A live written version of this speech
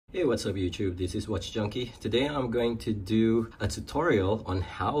Hey, what's up YouTube? This is Watch Junkie. Today I'm going to do a tutorial on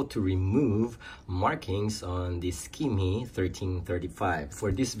how to remove markings on the SKMEI 1335.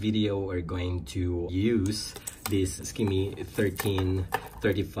 For this video, we're going to use this SKMEI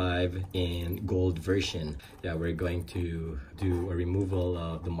 1335 in gold version. Yeah, we're going to do a removal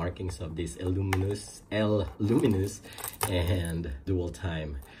of the markings of this L luminous and dual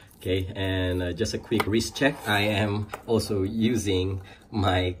time. Okay, and just a quick wrist check. I am also using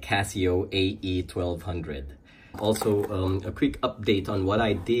my Casio AE1200. Also, a quick update on what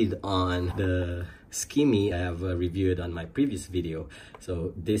I did on the SKMEI I have reviewed on my previous video.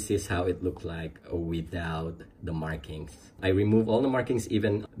 So this is how it looked like without the markings. I removed all the markings,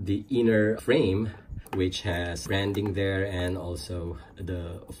 even the inner frame, which has branding there, and also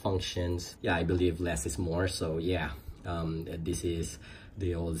the functions. Yeah, I believe less is more. So yeah, this is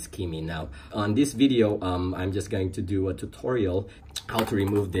the old SKMEI. Now on this video, I'm just going to do a tutorial how to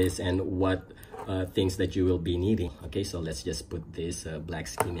remove this and what things that you will be needing. Okay, so let's just put this black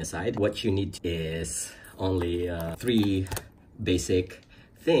SKMEI aside. What you need is only 3 basic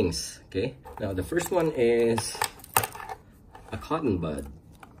things. Okay, now the first one is a cotton bud,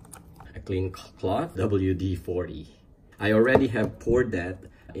 a clean cloth, WD-40. I already have poured that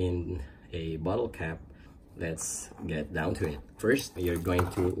in a bottle cap. Let's get down to it. First, you're going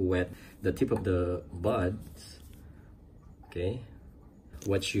to wet the tip of the buds. Okay,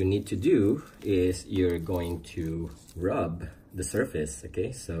 what you need to do is you're going to rub the surface.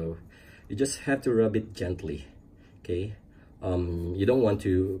 Okay, so you just have to rub it gently. Okay, you don't want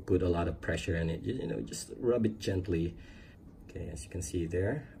to put a lot of pressure in it. You know, just rub it gently. Okay, as you can see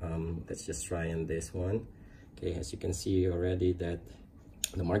there. Let's just try on this one. Okay, as you can see already that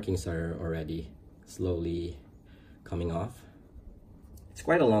the markings are already slowly coming off. It's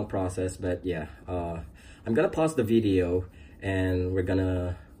quite a long process, but yeah, I'm gonna pause the video and we're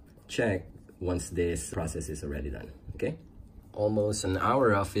gonna check once this process is already done. Okay, almost an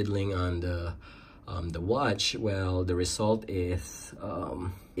hour of fiddling on the watch. Well, the result is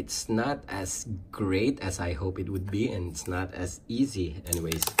it's not as great as I hope it would be, and it's not as easy.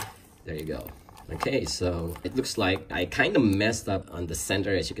 Anyways, there you go. Okay, so it looks like I kind of messed up on the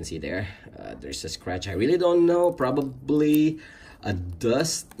center. As you can see there, there's a scratch. I really don't know, probably a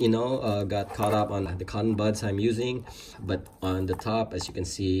dust, you know, got caught up on the cotton buds I'm using. But on the top, as you can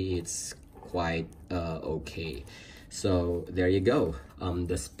see, it's quite okay. So there you go.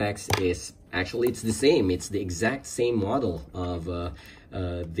 The specs is actually, it's the same. It's the exact same model of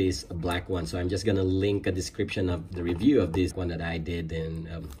this black one. So I'm just gonna link a description of the review of this one that I did in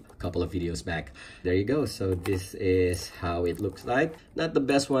couple of videos back. There you go. So this is how it looks like. Not the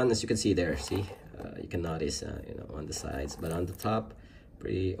best one, as you can see there. See, you can notice you know, on the sides, but on the top,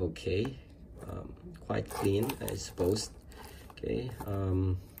 pretty okay. Quite clean, I suppose. Okay,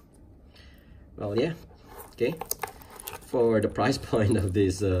 well, yeah. Okay, for the price point of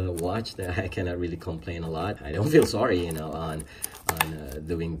this watch, I cannot really complain a lot. I don't feel sorry, you know, on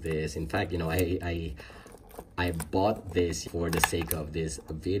doing this. In fact, you know, I bought this for the sake of this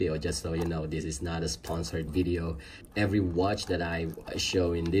video. Just so you know, this is not a sponsored video. Every watch that I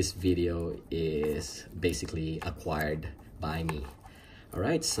show in this video is basically acquired by me. All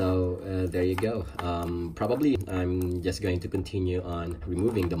right, so there you go. Probably I'm just going to continue on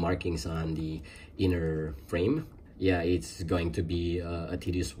removing the markings on the inner frame. Yeah, it's going to be a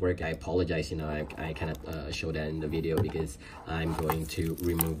tedious work. I apologize, you know, I cannot show that in the video because I'm going to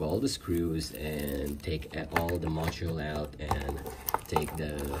remove all the screws and take all the module out and take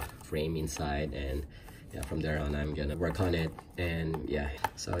the frame inside, and yeah, from there on I'm gonna work on it. And yeah,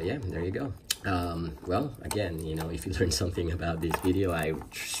 so yeah, there you go. Well, again, you know, if you learned something about this video, I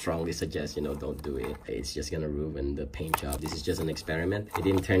strongly suggest, you know, don't do it. It's just gonna ruin the paint job. This is just an experiment. It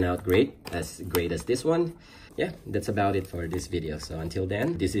didn't turn out as great as this one. Yeah, that's about it for this video. So until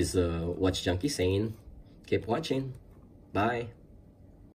then, this is Watch Junkie saying, keep watching. Bye.